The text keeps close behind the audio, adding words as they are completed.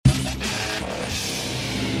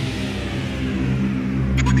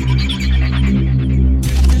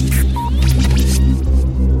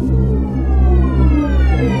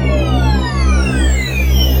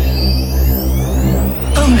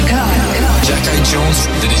Jones.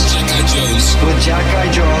 That is Jack I. Jones. With Jack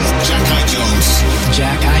I. Jones. Jack I. Jones.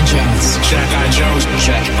 Jack I. Jones. Jack I. Jones.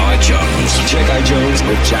 Jack I. Jones. Jack I. Jones.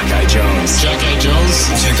 With Jack I. Jones. Jack I.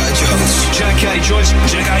 Jones. Jack I. Jones. Jack I. Jones.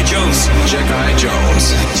 Jack I. Jones. Jack I.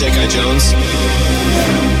 Jones. Jack I. Jones.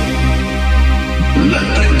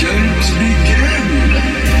 Let the games begin.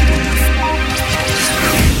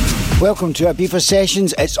 Welcome to Ibiza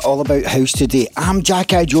Sessions. It's all about house today. I'm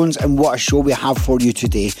Jack I. Jones, and what a show we have for you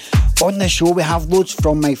today. On the show we have loads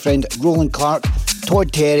from my friend Roland Clark,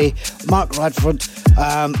 Todd Terry, Mark Radford,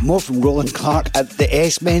 more from Roland Clark at the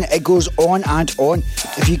S-Men. It goes on and on.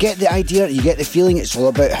 If you get the idea, you get the feeling, it's all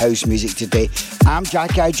about house music today. I'm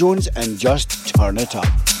Jack I. Jones, and just turn it up.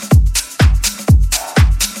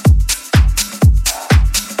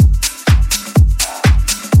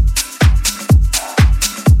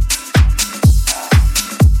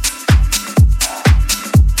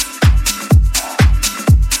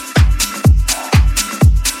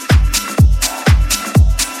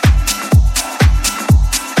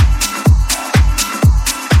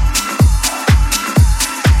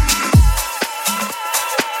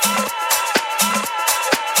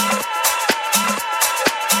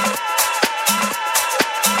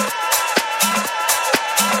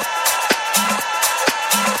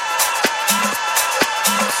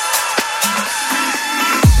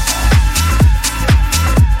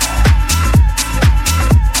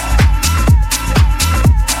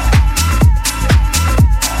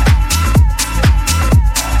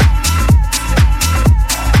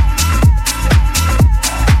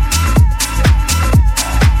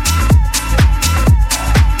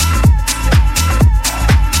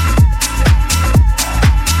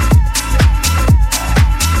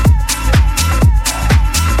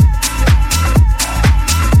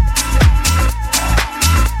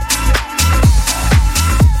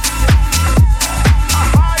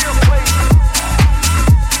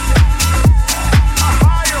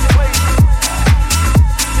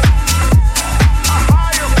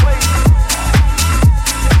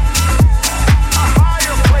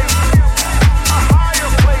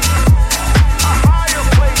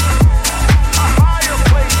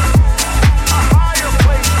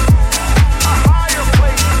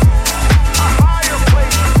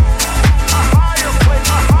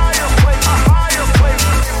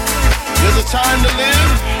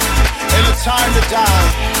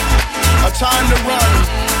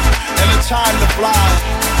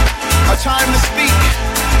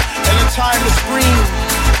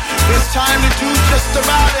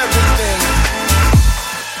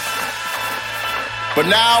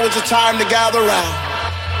 Time to gather round,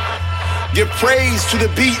 give praise to the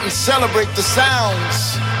beat and celebrate the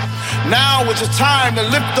sounds. Now is the time to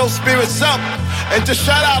lift those spirits up and to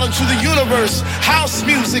shout out into the universe, house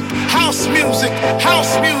music, house music,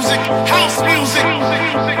 house music, house music.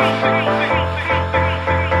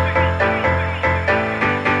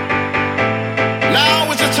 Now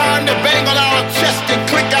is the time to bang on our chest and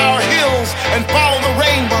click our heels and follow the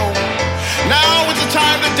rainbow. Now is the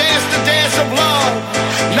time to dance of love.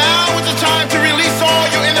 Now is the time to release all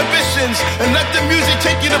your inhibitions and let the music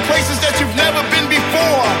take you to places that you've never been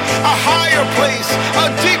before. A higher place, a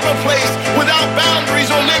deeper place, without boundaries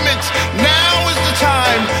or limits. Now is the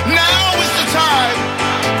time. Now is the time.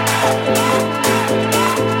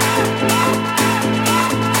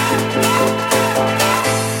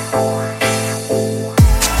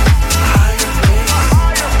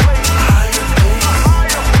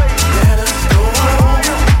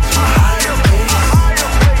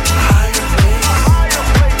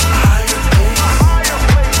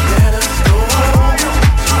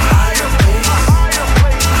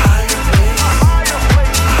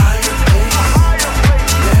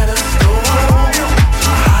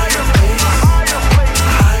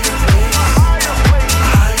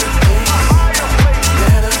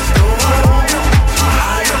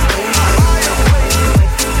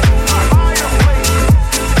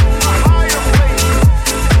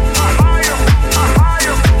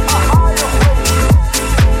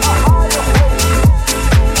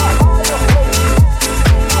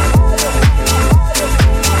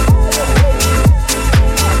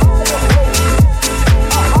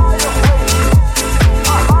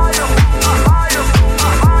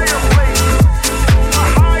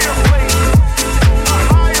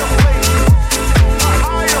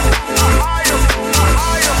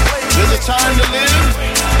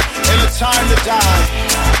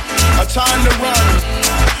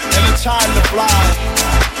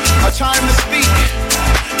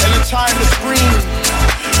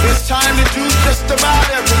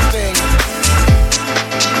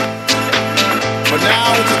 But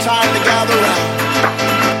now is the time to gather round.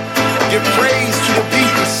 Give praise to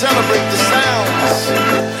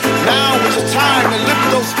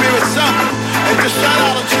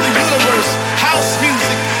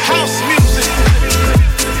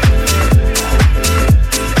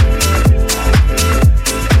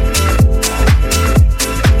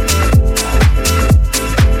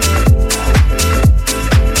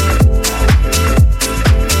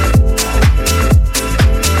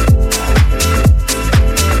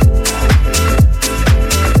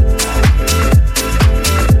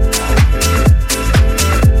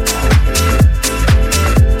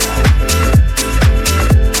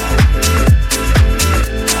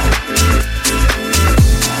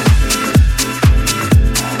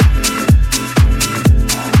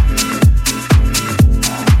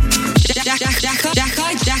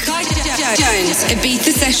Jones,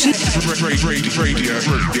 Ibiza Sessions.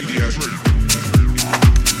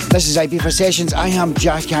 This is Ibiza Sessions. I am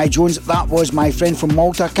Jackie Jones. That was my friend from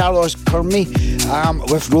Malta, Carlos Curmi,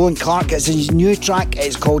 with Roland Clark. It's his new track.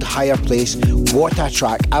 It's called Higher Place. What a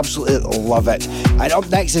track. Absolutely love it. And up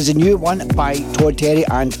next is a new one by Todd Terry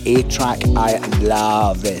and A-Track. I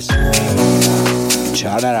love this.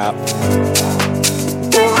 Turn it up.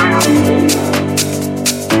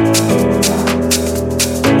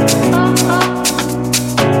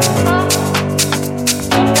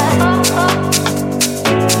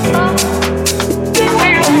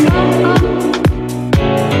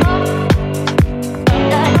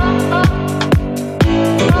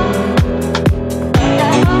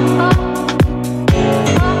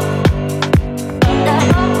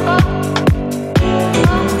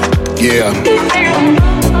 Yeah,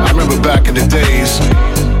 I remember back in the days,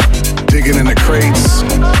 digging in the crates,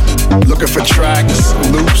 looking for tracks,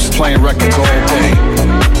 loops, playing records all day.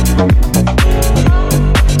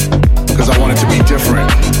 Cause I wanted to be different.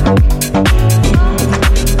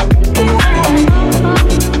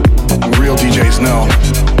 Real DJs know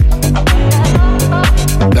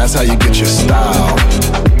that's how you get your style.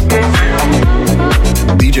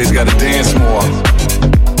 DJs gotta dance more,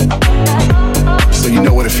 so you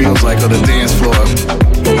know what it feels like on the dance floor.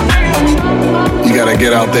 You gotta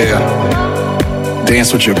get out there,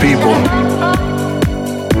 dance with your people.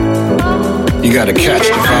 You gotta catch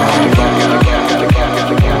the vibe.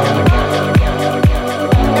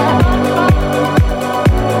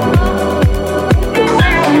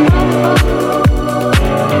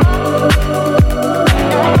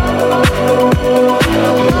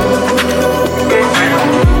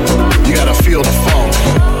 You gotta feel the funk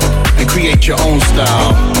and create your own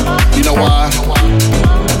style. You know why?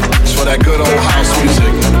 It's for that good old house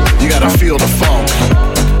music. You gotta feel the funk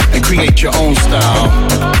and create your own style.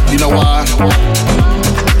 You know why?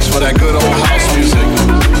 It's for that good old house music.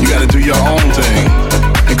 You gotta do your own thing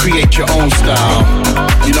and create your own style.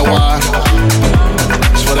 You know why?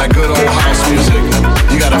 It's for that good old house music.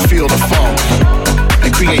 You gotta feel the funk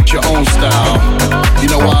and create your own style. You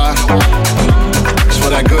know why? It's for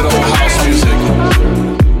that good old house music.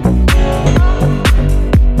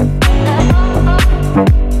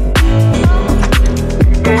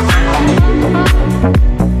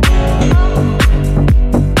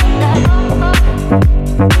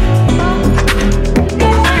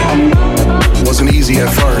 Wasn't easy at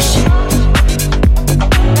first.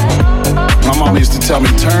 My mom used to tell me,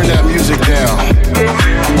 turn that music down.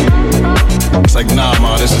 It's like, nah,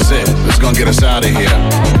 ma, this is it. This is gonna get us out of here.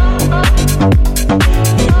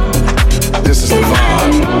 This is the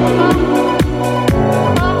vibe.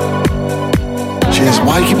 She asked,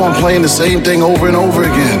 why you keep on playing the same thing over and over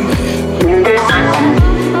again?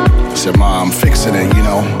 I said, ma, I'm fixing it, you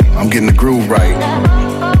know. I'm getting the groove right.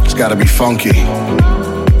 It's gotta be funky.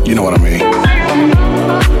 You know what I mean?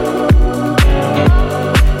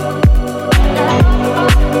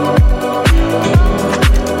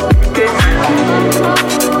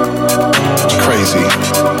 It's crazy.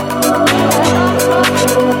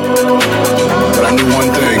 But I knew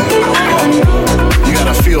one thing. You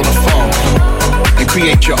gotta feel the funk and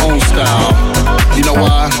create your own style. You know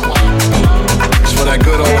why? It's for that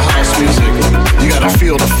good old house music. You gotta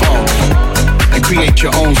feel the funk and create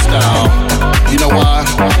your own style. You know why?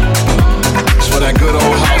 It's for that good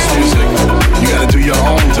old house music. You gotta do your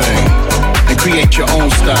own thing and create your own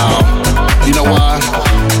style. You know why?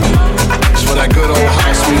 It's for that good old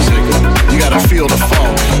house music. You gotta feel the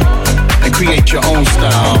funk and create your own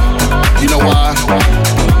style. You know why?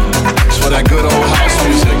 It's for that good old house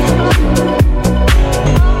music.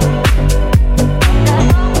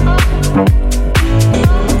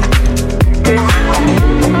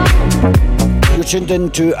 Tuned in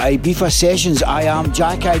to Ibiza Sessions. I am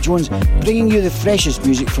Jackie Jones, bringing you the freshest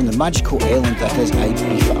music from the magical island that is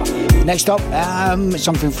Ibiza. Next up,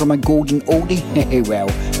 something from a golden oldie, well,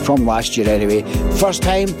 from last year anyway. First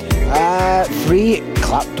time, free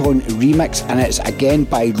Clapton remix, and it's again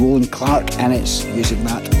by Roland Clark, and it's using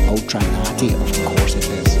that Ultra Natty, of course it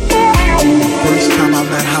is. First time I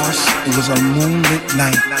met House, it was a moonlit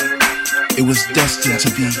night. It was destined to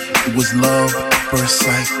be, it was love at first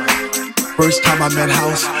sight. First time I met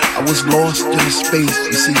House, I was lost in the space.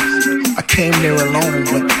 You see, I came there alone,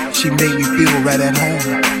 but she made me feel right at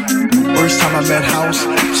home. First time I met House,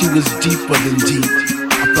 she was deeper than deep.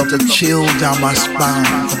 I felt a chill down my spine,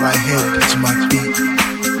 from my head to my feet.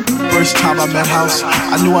 First time I met House,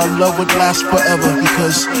 I knew our love would last forever,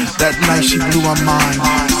 because that night she blew my mind.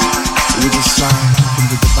 It was a sign from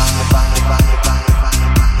the divine.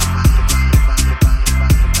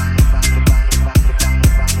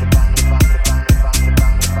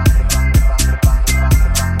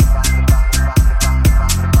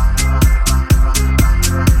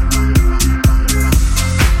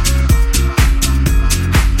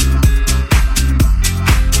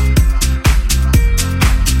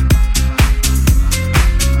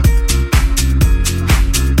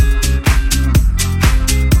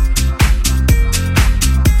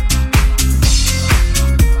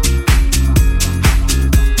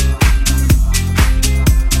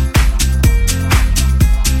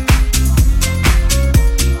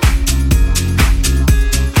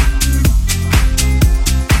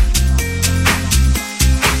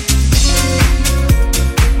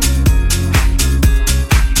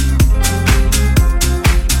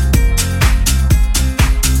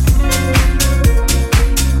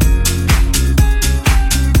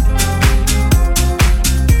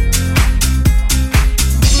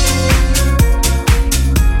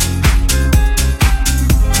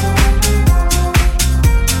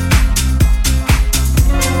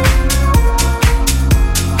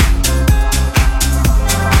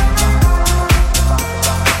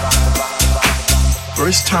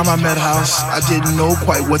 First time I met House, I didn't know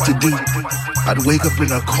quite what to do. I'd wake up in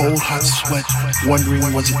a cold, hot sweat, wondering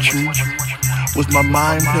was it true? Was my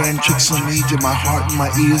mind playing tricks on me? Did my heart and my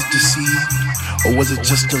ears deceive? Or was it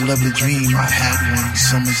just a lovely dream I had one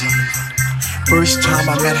summer's eve? First time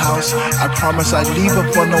I met House, I promised I'd leave her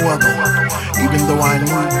for no other, even though I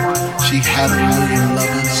knew she had a million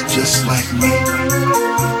lovers just like me,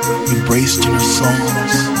 embraced in her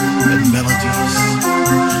songs and melodies,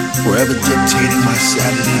 forever dictating my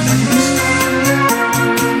Saturday nights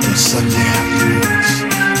and Sunday afternoons.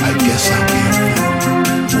 I guess I'll be a fool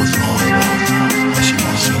for as long as she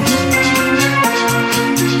wants me to.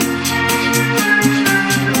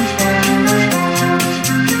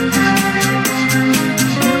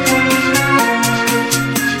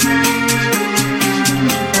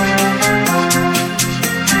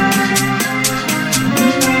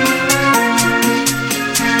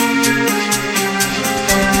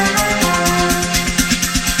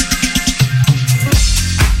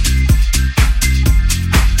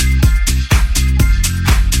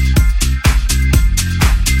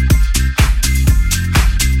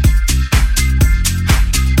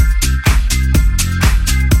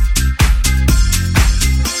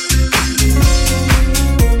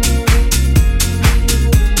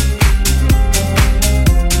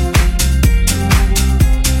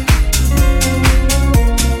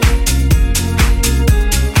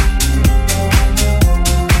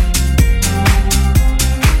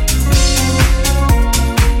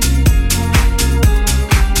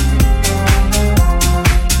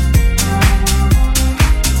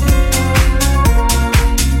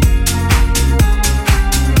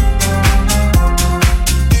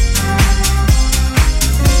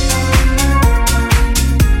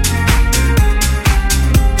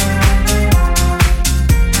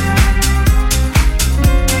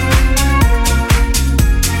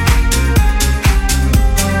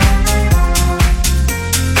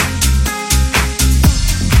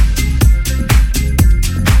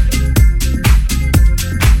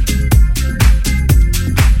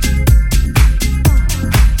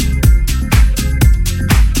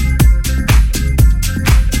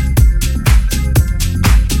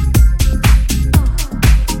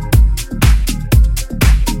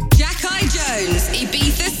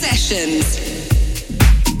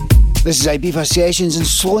 This is Ibiza Sessions, and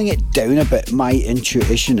slowing it down a bit, My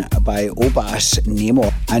Intuition by Obas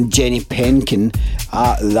Nemo and Jenny Penkin.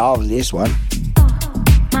 Love this one.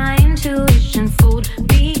 My intuition fooled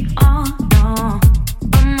me all along,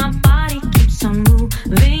 but my body keeps on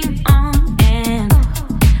moving on, and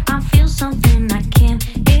I feel something I can't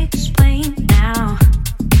explain now.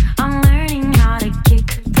 I'm learning how to kick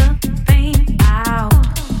the pain out.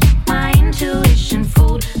 My intuition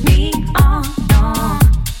fooled me all along,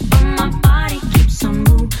 but my body keeps on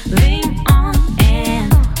moving on,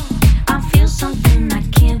 and I feel something I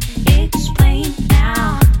can't explain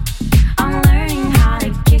now. I'm learning how to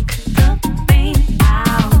kick the pain out.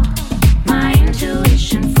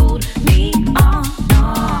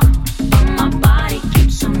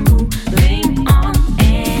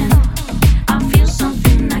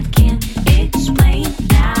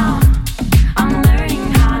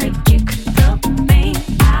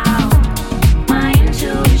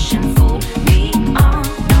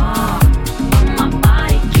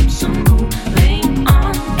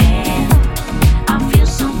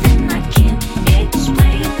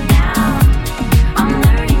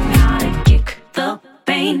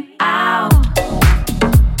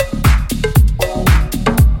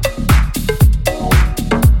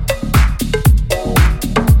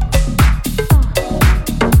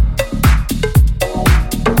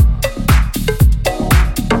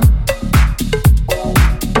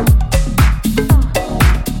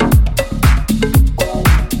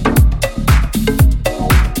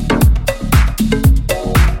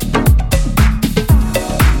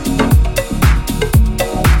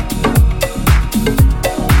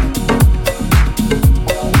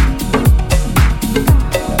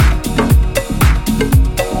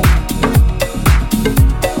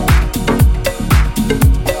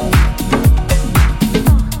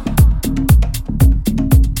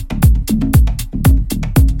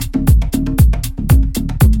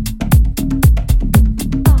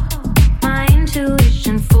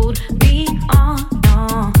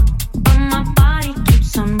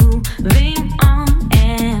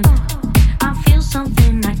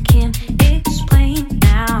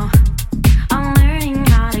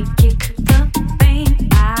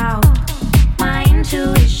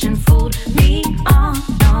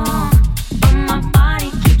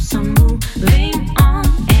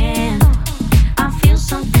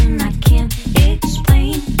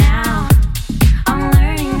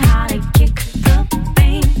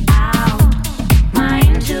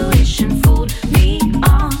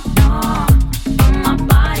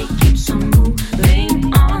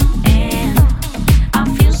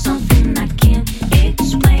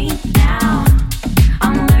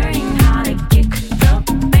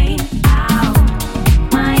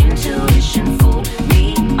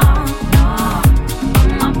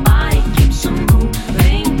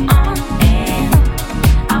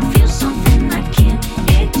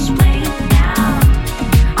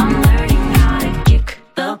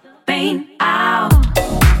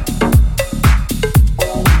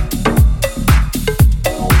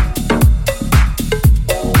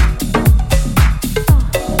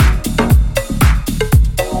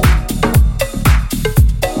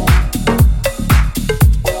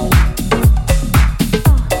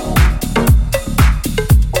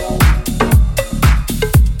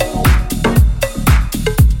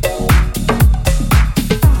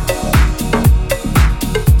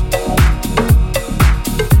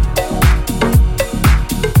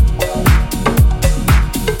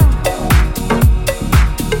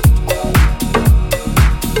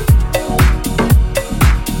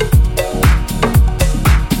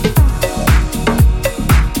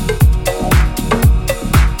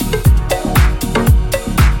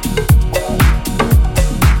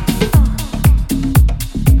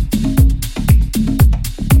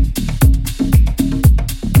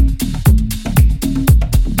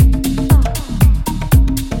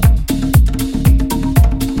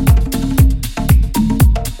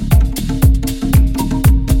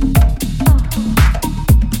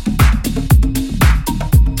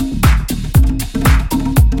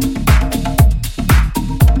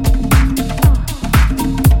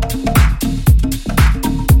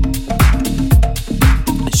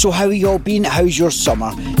 So how you all been? How's your summer?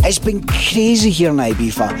 It's been crazy here in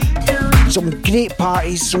Ibiza. Some great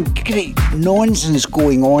parties, some great nonsense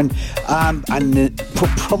going on, and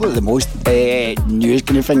probably the most news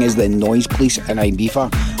kind of thing is the noise police in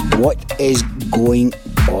Ibiza. What is going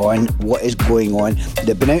on? What is going on?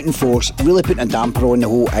 They've been out in force, really putting a damper on the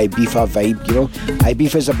whole Ibiza vibe, you know.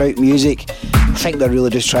 Ibiza's about music. I think they're really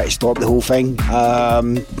just trying to stop the whole thing.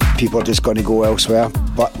 People are just going to go elsewhere.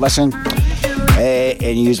 But listen,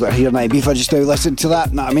 any yous that are here in Ibiza just now listen to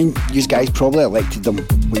that, know what I mean? You guys probably elected them.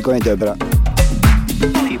 What are you going to do about it?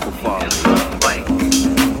 People fall in love,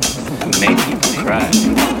 make people cry.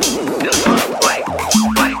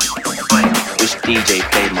 Which DJ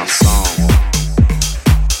played my song?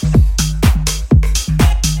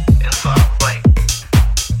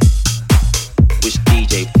 Which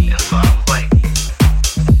DJ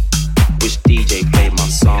played my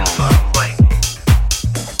song?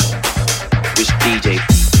 Which DJ?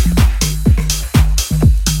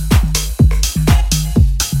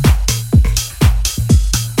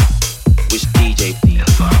 Which DJ?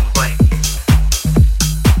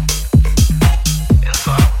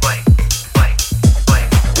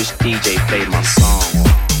 Which DJ played my song?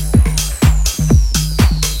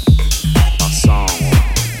 My song.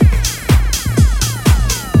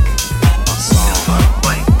 My song.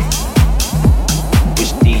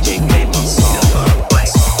 Which DJ played my song?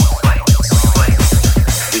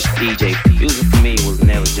 Which DJ? Music for me was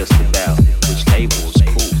never just about which label was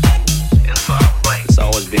cool. It's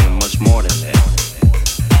always been much more than that.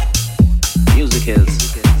 Music has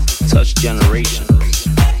touched generations,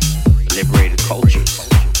 liberated cultures,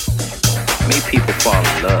 made people fall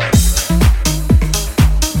in love.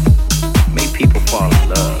 Made people fall in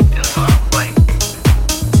love.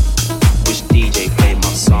 Which DJ played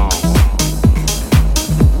my song?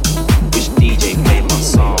 Which DJ played my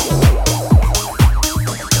song?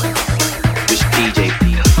 Which DJ?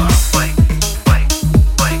 Which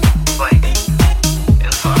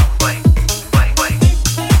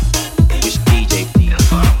DJ?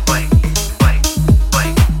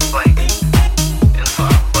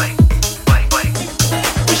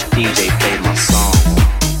 Which DJ played my song?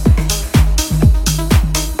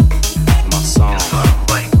 My song.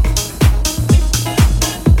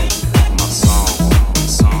 My song.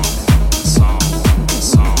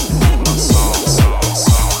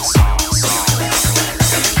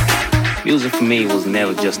 Music for me was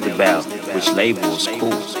never just about which label was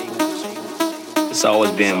cool. It's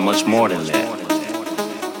always been much more than that.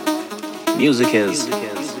 Music has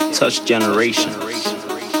touched generations,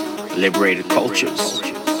 liberated cultures,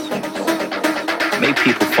 made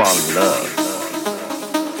people fall in love,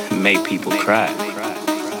 made people cry.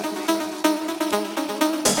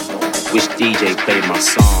 Which DJ played my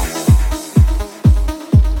song?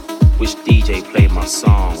 Which DJ played my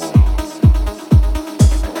song?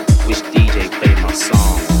 Which DJ played my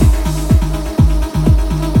song?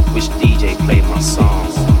 Which DJ played my song?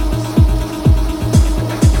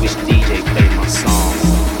 Which DJ played my song?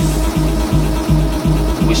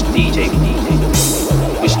 Which DJ?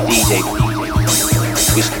 Which DJ?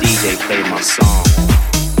 Which DJ played my song?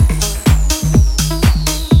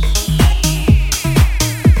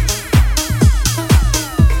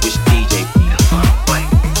 Which DJ?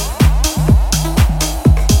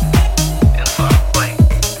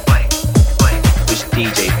 Which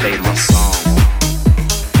DJ played my song?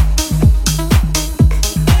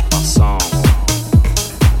 My song.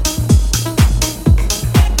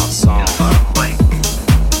 My song.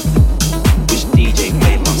 Which DJ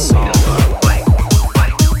played my song?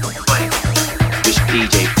 Which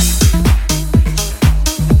DJ? Which DJ?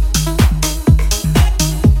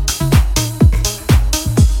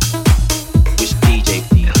 Which DJ?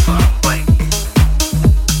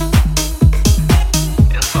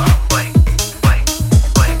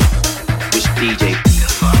 Which DJ? Which DJ?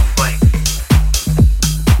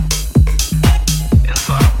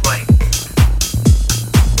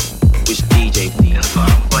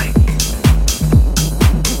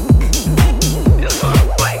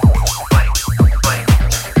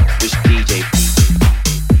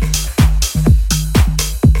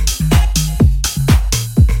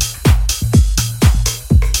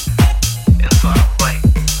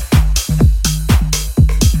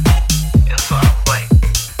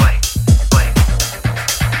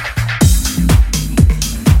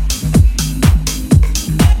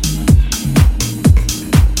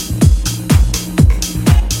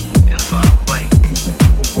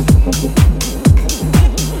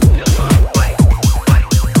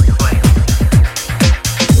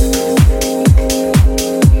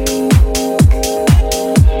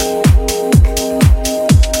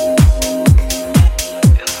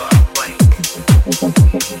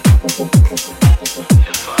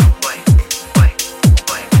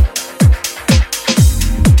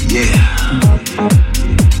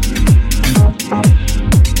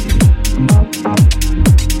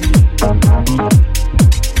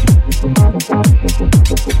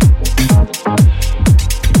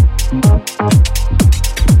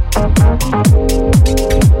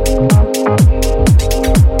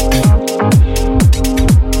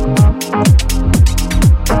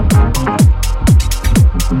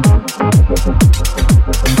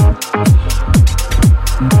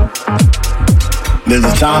 There's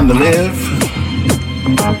a time to live,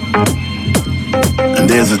 and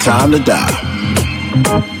there's a time to die.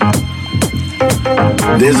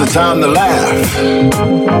 There's a time to laugh,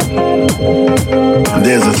 and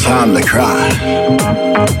there's a time to cry.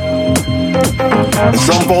 And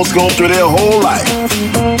some folks go through their whole life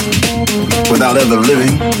without ever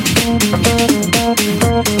living.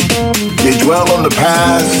 They dwell on the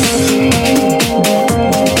past,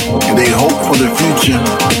 and they hope for the future,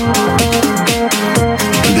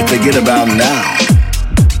 and they forget about now.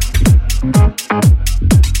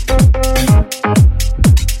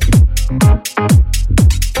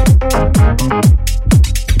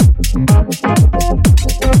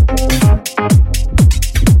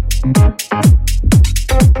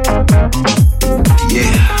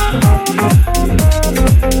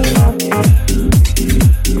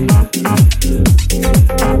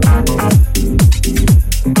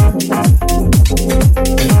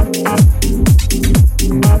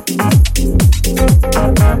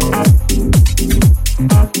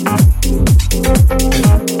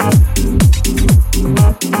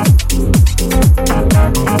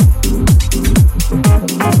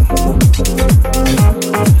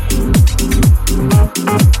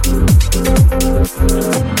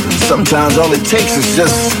 Sometimes all it takes is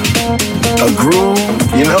just a groove,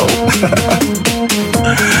 you know.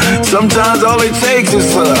 Sometimes all it takes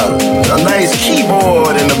is a nice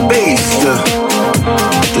keyboard and a bass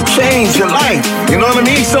to change your life. You know what I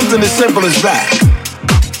mean? Something as simple as that.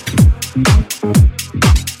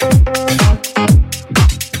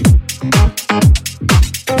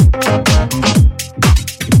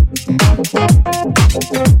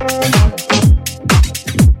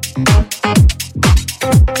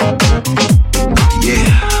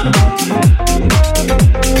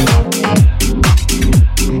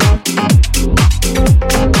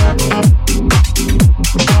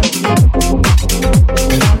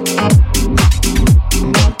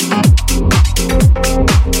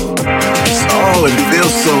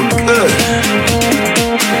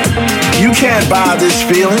 Buy this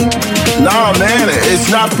feeling. Nah, man, it's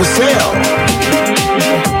not for sale.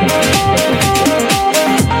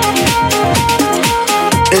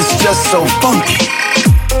 It's just so funky.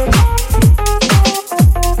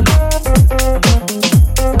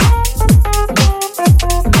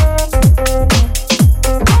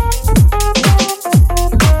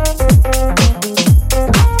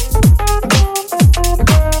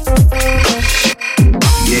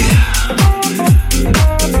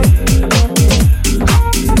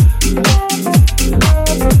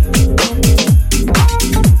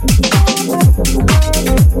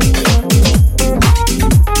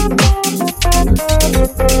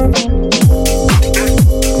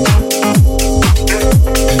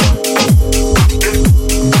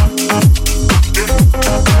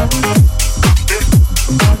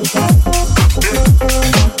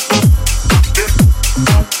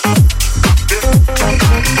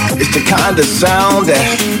 The sound that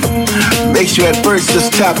makes you at first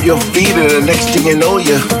just tap your feet, and the next thing you know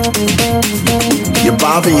you're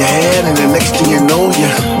bobbing your head, and the next thing you know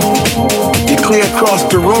you're clear across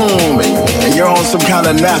the room, and you're on some kind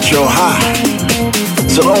of natural high.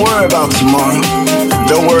 So don't worry about tomorrow,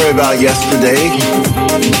 don't worry about yesterday.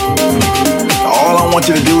 All I want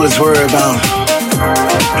you to do is worry about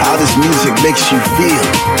how this music makes you feel,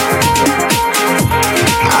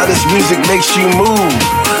 how this music makes you move.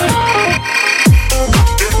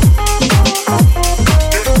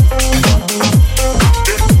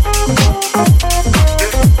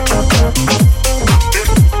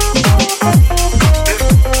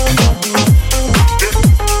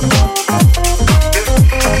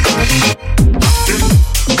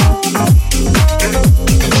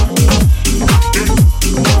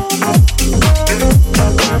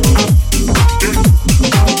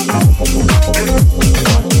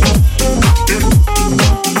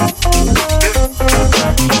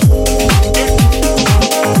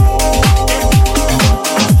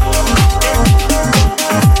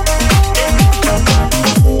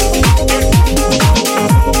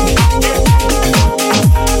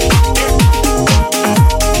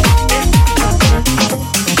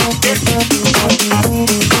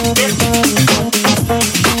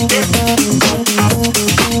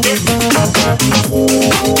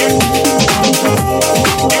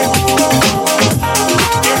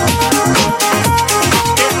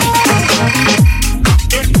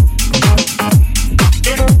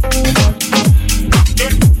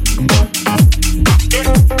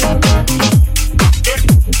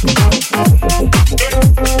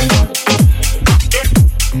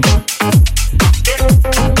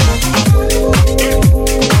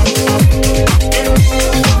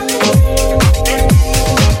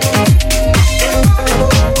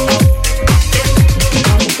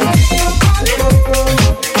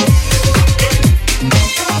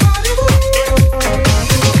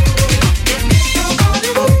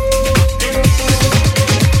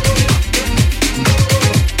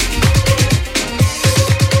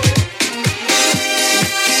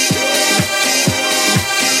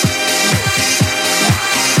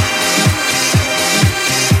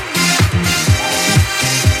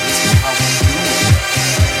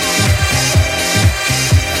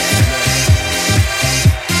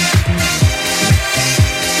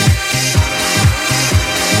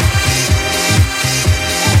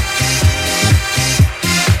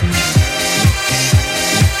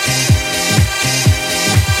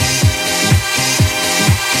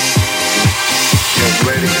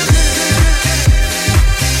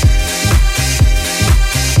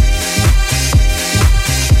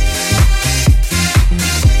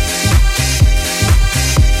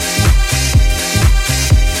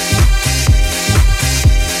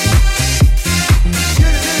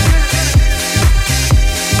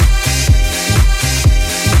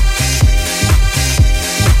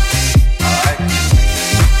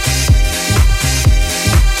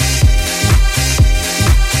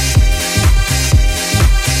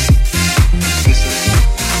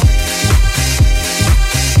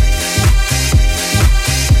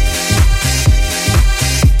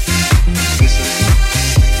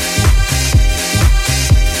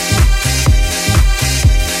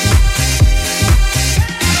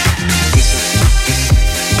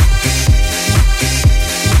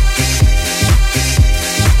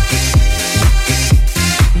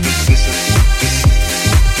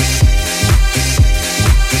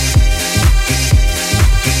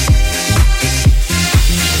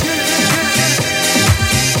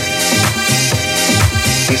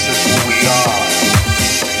 are.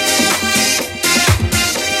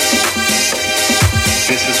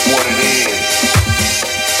 This is what it is.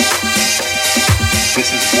 This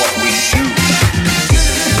is what we do.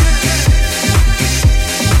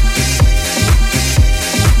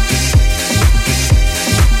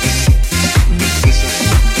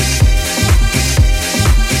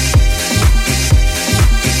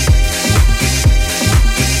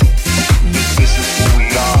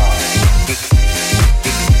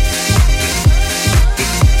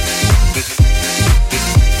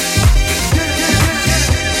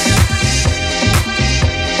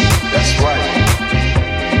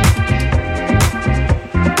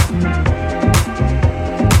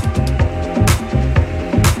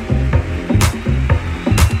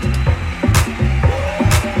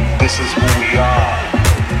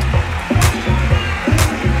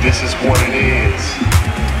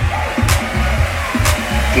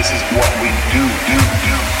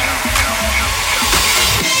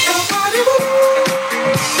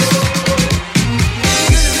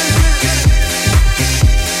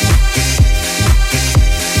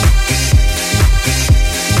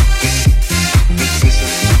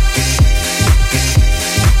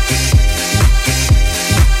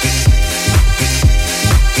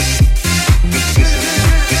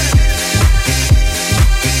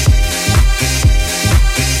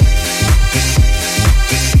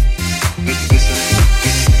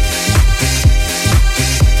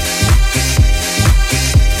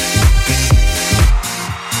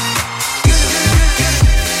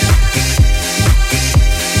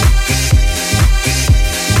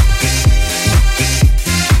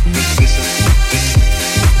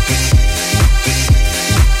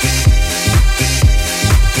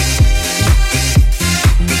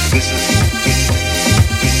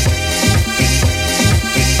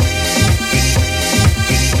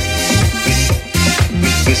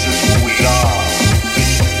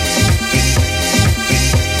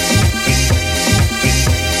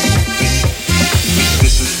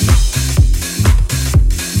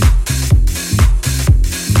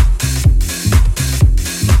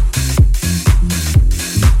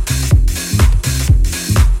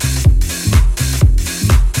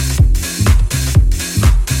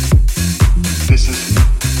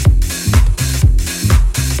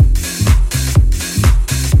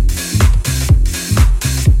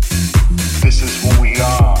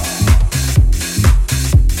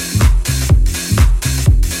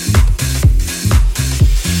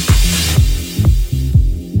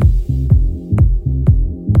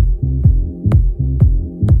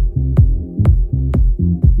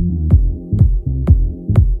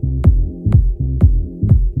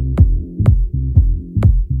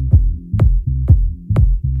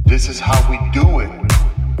 This is how we do it.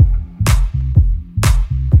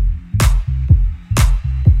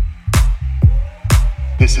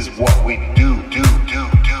 This is what we do.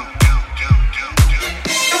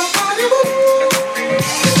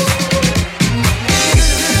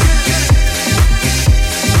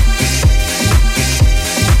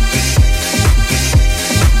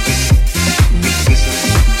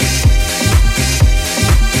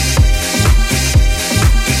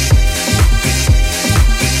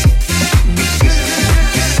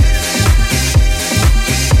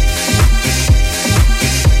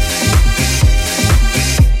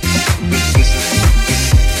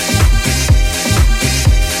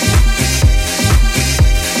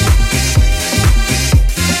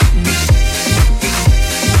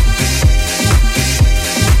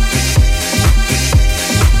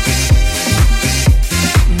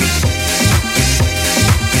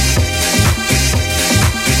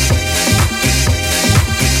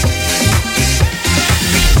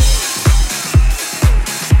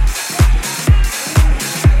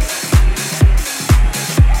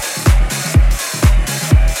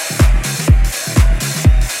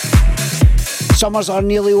 Summers are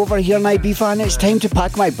nearly over here in Ibiza, and it's time to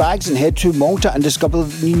pack my bags and head to Malta and discover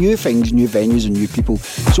new things, new venues and new people.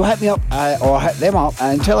 So hit me up or hit them up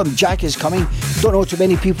and tell them Jack is coming. Don't know too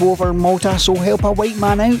many people over in Malta, so help a white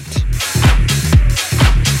man out.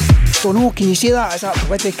 Don't know, can you say that? Is that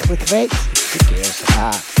politically correct? Who cares?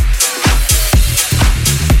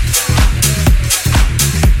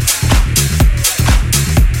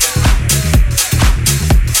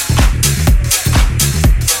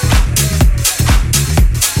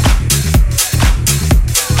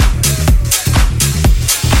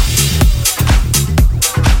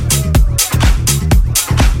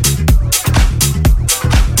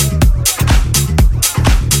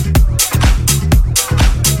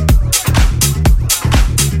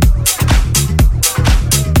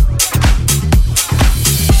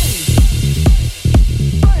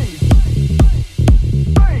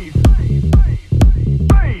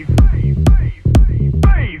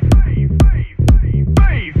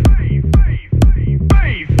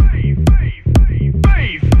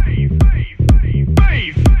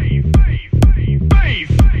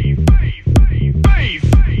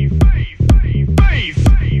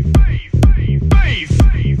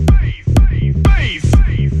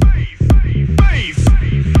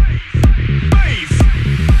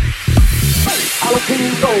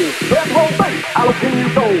 Death row bass, how can you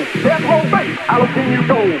go? Death row bass, how can you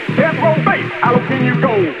go? Death row bass, how can you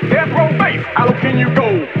go? Death row bass, how can you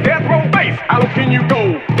go? Death row bass, how can you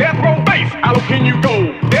go? Death row bass, how can you go?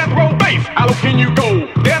 Death row bass, how can you go?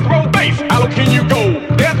 Death row bass, how can you go?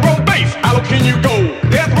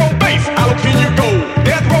 Death row bass, how can you go?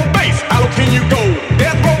 Death row bass, how can you go?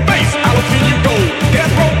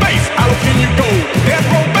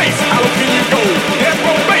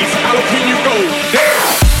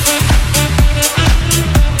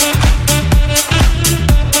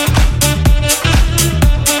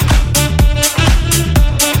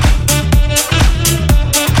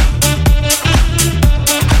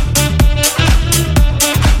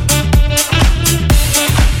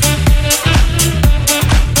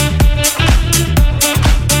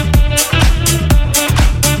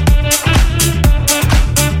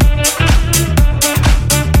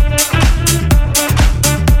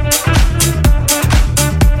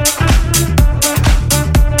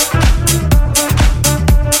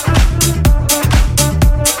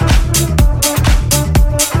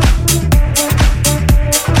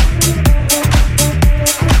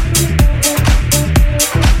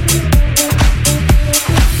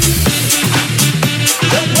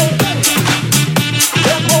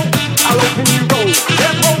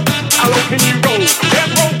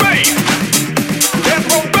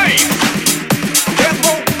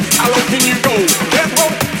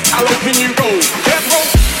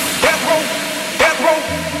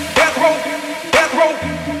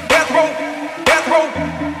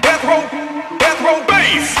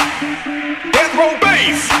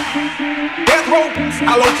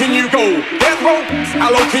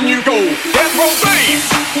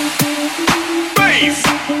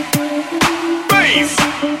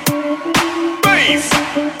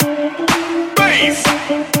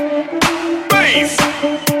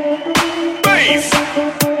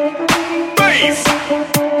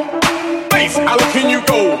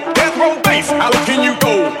 Death row bass, how can you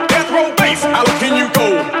go? Death row bass, how can you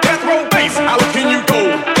go? Death row bass, how can you go?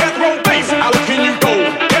 Death row bass, how can you go?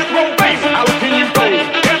 Death row bass, how can you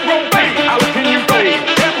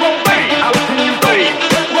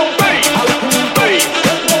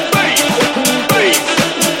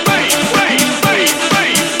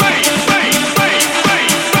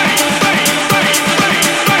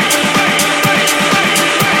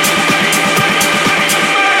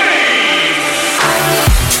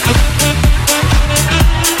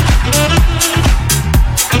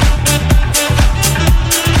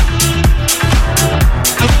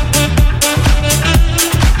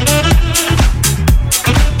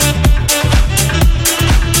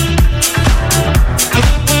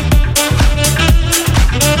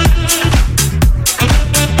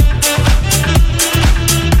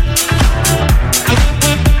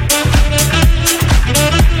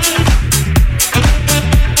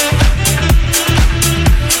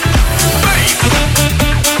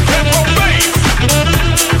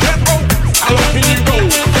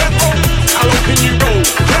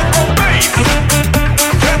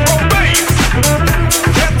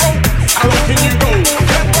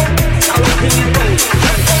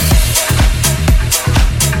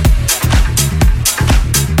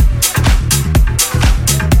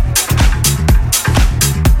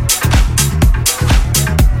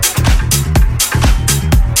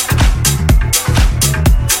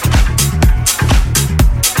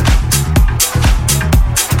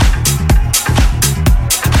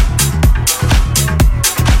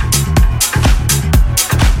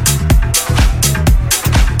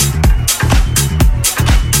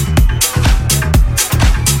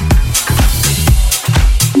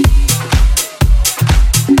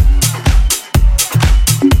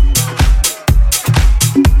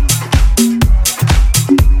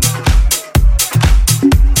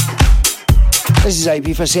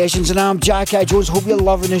Ibiza Sessions and I'm Jack I Jones. Hope you're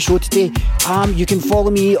loving the show today. You can follow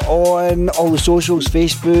me on all the socials,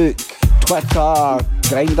 Facebook, Twitter,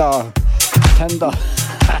 Grindr, Tinder.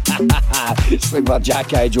 Sleep with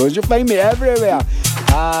Jack I Jones. You'll find me everywhere.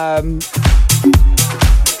 And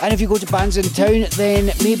if you go to Bands in Town,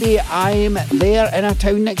 then maybe I'm there in a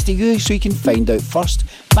town next to you, so you can find out first.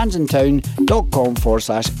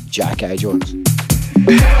 bandsintown.com/Jack I Jones. Help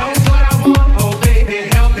is what I want, oh baby,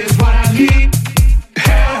 help is what I need.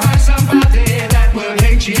 Somebody that will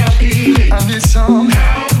H-E-L-P. I need some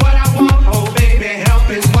help. What I want, oh baby, help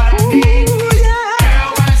is what I need.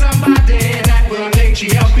 Help find somebody that will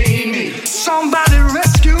H-E-L-P me. Somebody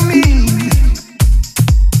rescue me.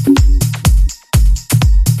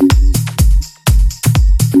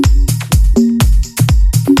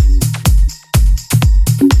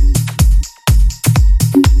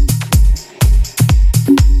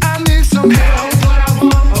 I some help. What I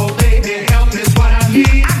want, oh baby, help is what I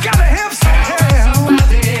need. I gotta have some help.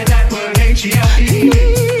 Somebody that will H-E-L-P.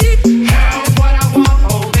 Help is what I want,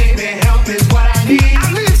 oh baby, help is what I need.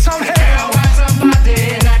 I need some help.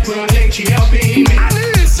 Somebody that will H-E-L-P me. I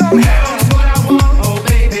need some help. Is what I want, oh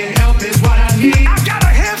baby, help is what I need. I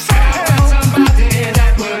gotta have some help. Somebody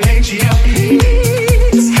that will H-E-L-P.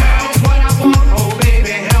 Help is what I want, oh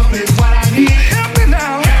baby, help is what I need. Help me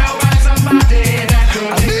now. Help somebody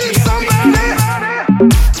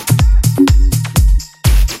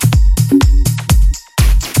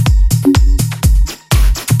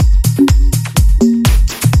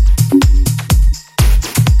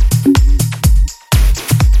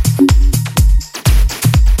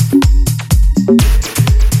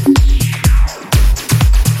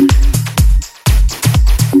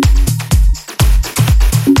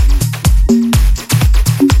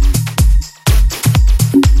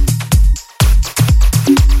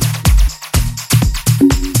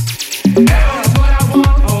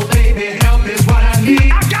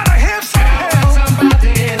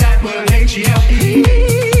that will H-E-L-P.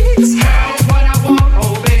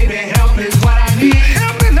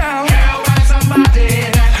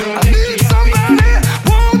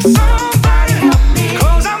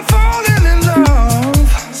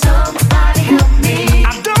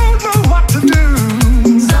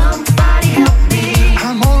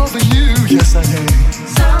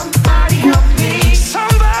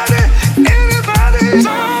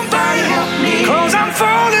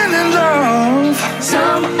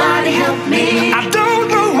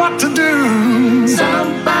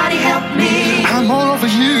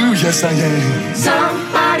 Yes, I am.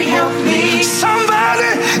 Somebody help me.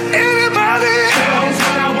 Somebody, anybody. Help's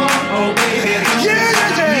what I want, oh baby. Yeah,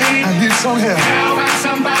 yeah, yeah. I need some help. How about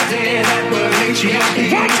somebody that will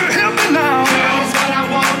H-E-L-P? Won't you help me now? Help's what I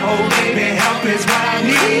want, oh baby. Help is what I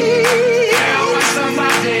need. How about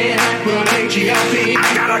somebody that will H-E-L-P? I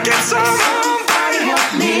gotta get some. Somebody help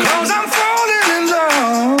me. 'Cause I'm falling in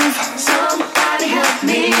love. Somebody help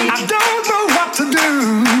me. I don't know what to do.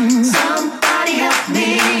 Somebody help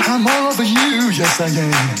me. I'm all over you, yes I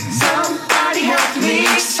am. Somebody help me.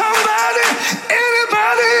 Somebody,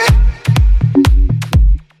 anybody.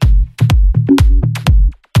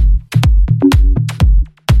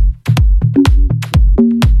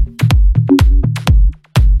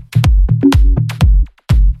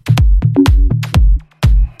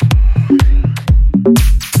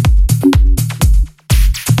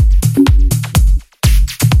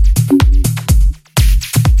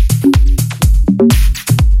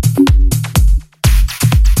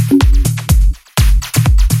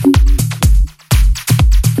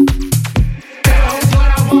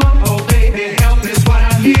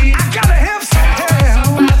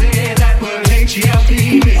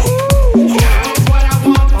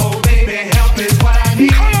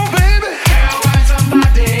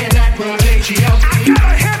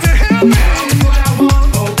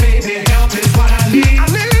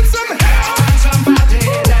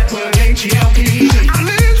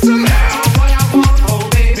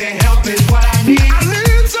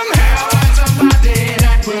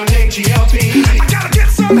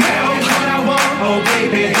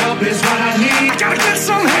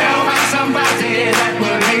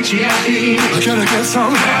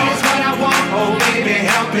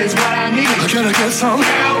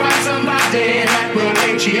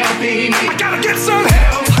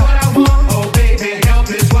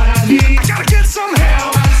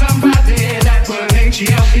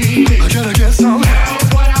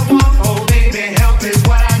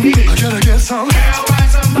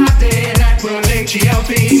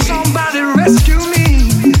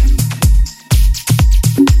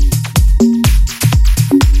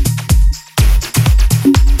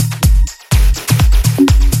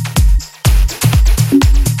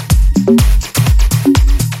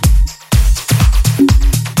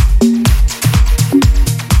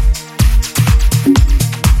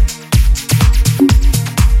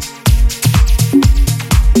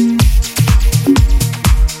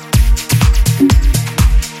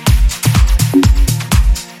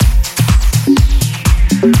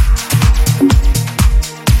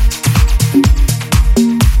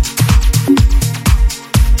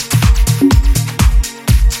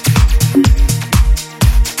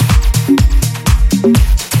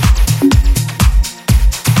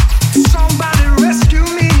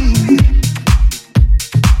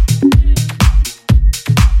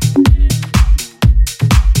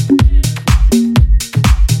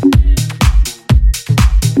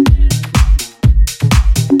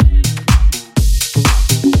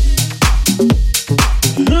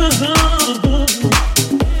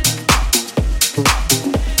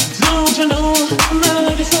 you know that I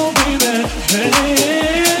love you so, baby.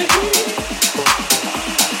 Hey.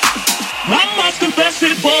 I must confess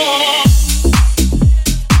it, boy.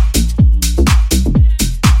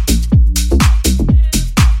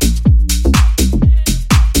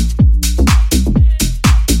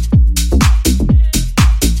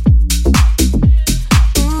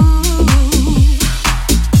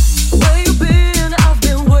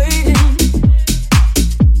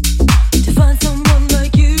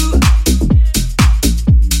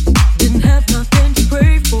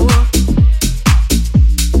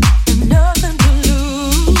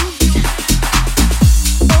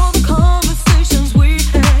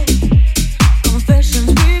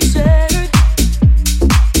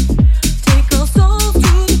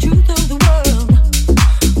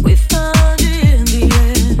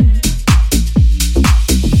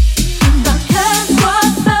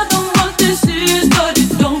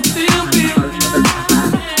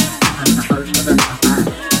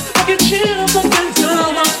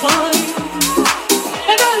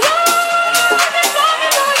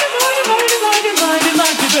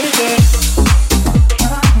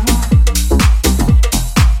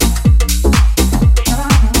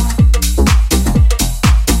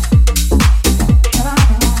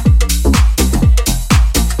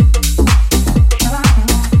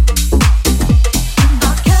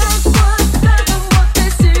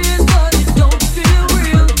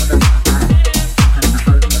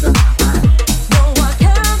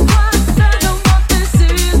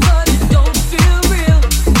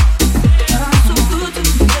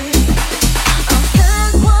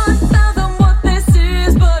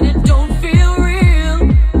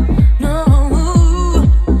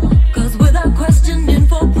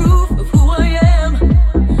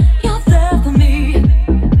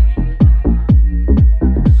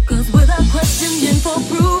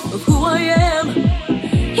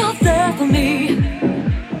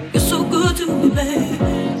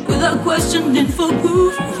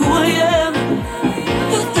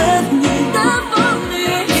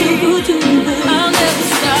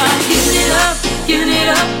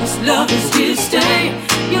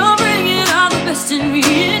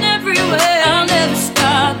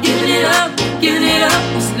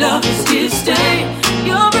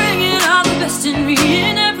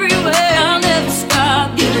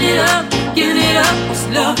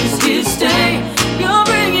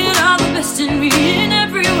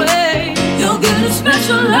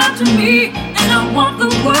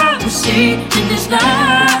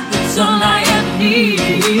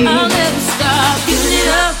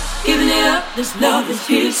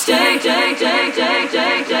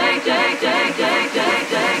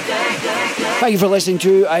 Thank you for listening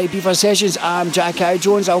to Ibiza Sessions. I'm Jack I.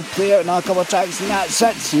 Jones. I'll play out another couple of tracks and that's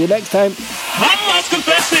it. See you next time.